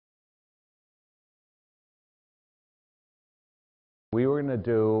We were going to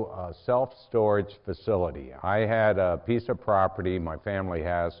do a self-storage facility. I had a piece of property my family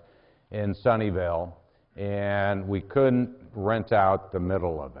has in Sunnyvale, and we couldn't rent out the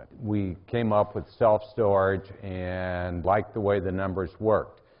middle of it. We came up with self-storage and liked the way the numbers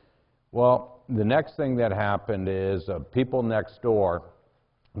worked. Well, the next thing that happened is people next door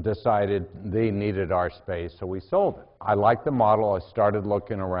decided they needed our space, so we sold it. I liked the model. I started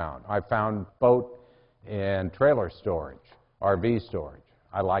looking around. I found boat and trailer storage, RV storage.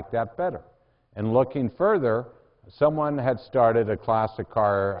 I liked that better. And looking further, someone had started a classic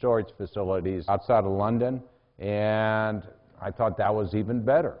car storage facilities outside of London, and I thought that was even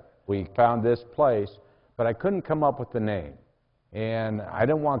better. We found this place, but I couldn't come up with the name. And I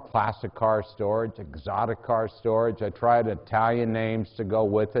didn't want classic car storage, exotic car storage. I tried Italian names to go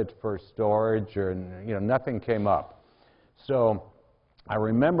with it for storage, and nothing came up. So I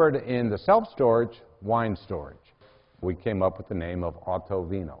remembered in the self-storage, wine storage. We came up with the name of Auto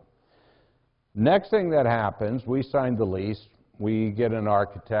Vino. Next thing that happens, we signed the lease, we get an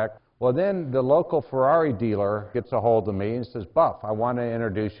architect. Well, then the local Ferrari dealer gets a hold of me and says, Buff, I want to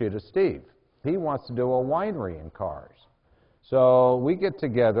introduce you to Steve. He wants to do a winery in cars. So we get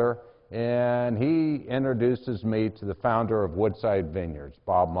together, and he introduces me to the founder of Woodside Vineyards,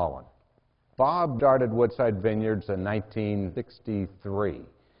 Bob Mullen. Bob started Woodside Vineyards in 1963,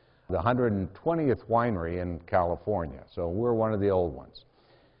 the 120th winery in California. So we're one of the old ones.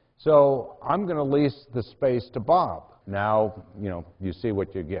 So I'm going to lease the space to Bob. Now, you see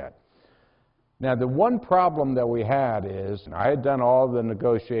what you get. Now, the one problem that we had is I had done all the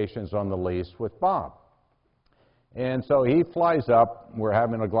negotiations on the lease with Bob. And so he flies up, we're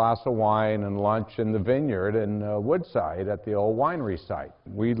having a glass of wine and lunch in the vineyard in Woodside at the old winery site.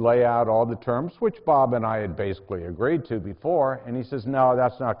 We lay out all the terms, which Bob and I had basically agreed to before, and he says, no,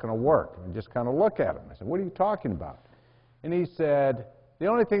 that's not going to work. And I just kind of look at him. I said, what are you talking about? And he said, the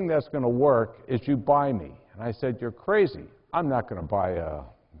only thing that's going to work is you buy me. And I said, you're crazy. I'm not going to buy a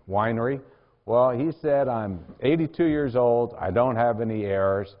winery. Well, he said, I'm 82 years old, I don't have any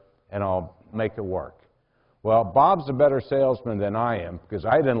heirs, and I'll make it work. Well, Bob's a better salesman than I am, because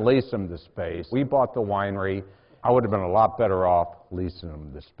I didn't lease him the space. We bought the winery. I would have been a lot better off leasing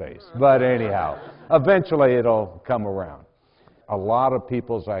him the space. But anyhow, eventually it'll come around. A lot of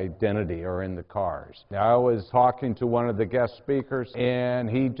people's identity are in the cars. Now, I was talking to one of the guest speakers, and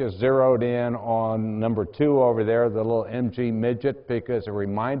he just zeroed in on number 2 over there, the little MG midget, because it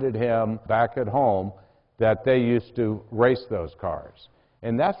reminded him back at home that they used to race those cars.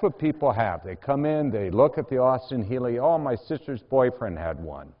 And that's what people have. They come in, they look at the Austin Healey, oh, my sister's boyfriend had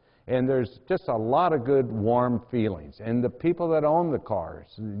one. And there's just a lot of good, warm feelings. And the people that own the cars,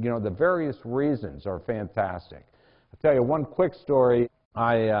 the various reasons are fantastic. I'll tell you one quick story.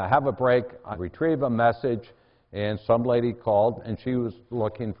 I have a break, I retrieve a message, and some lady called, and she was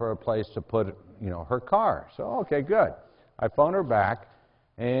looking for a place to put, her car. So, okay, good. I phone her back.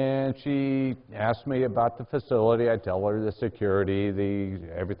 And she asked me about the facility. I tell her the security,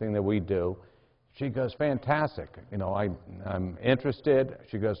 everything that we do. She goes, fantastic. I'm interested.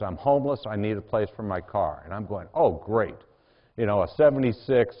 She goes, I'm homeless. I need a place for my car. And I'm going, oh, great. A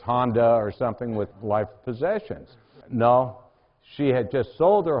 76 Honda or something with life possessions. No, she had just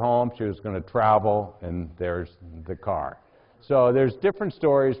sold her home. She was going to travel, and there's the car. So there's different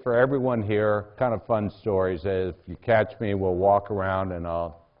stories for everyone here, kind of fun stories. If you catch me, we'll walk around and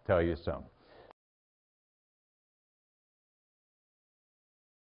I'll tell you some.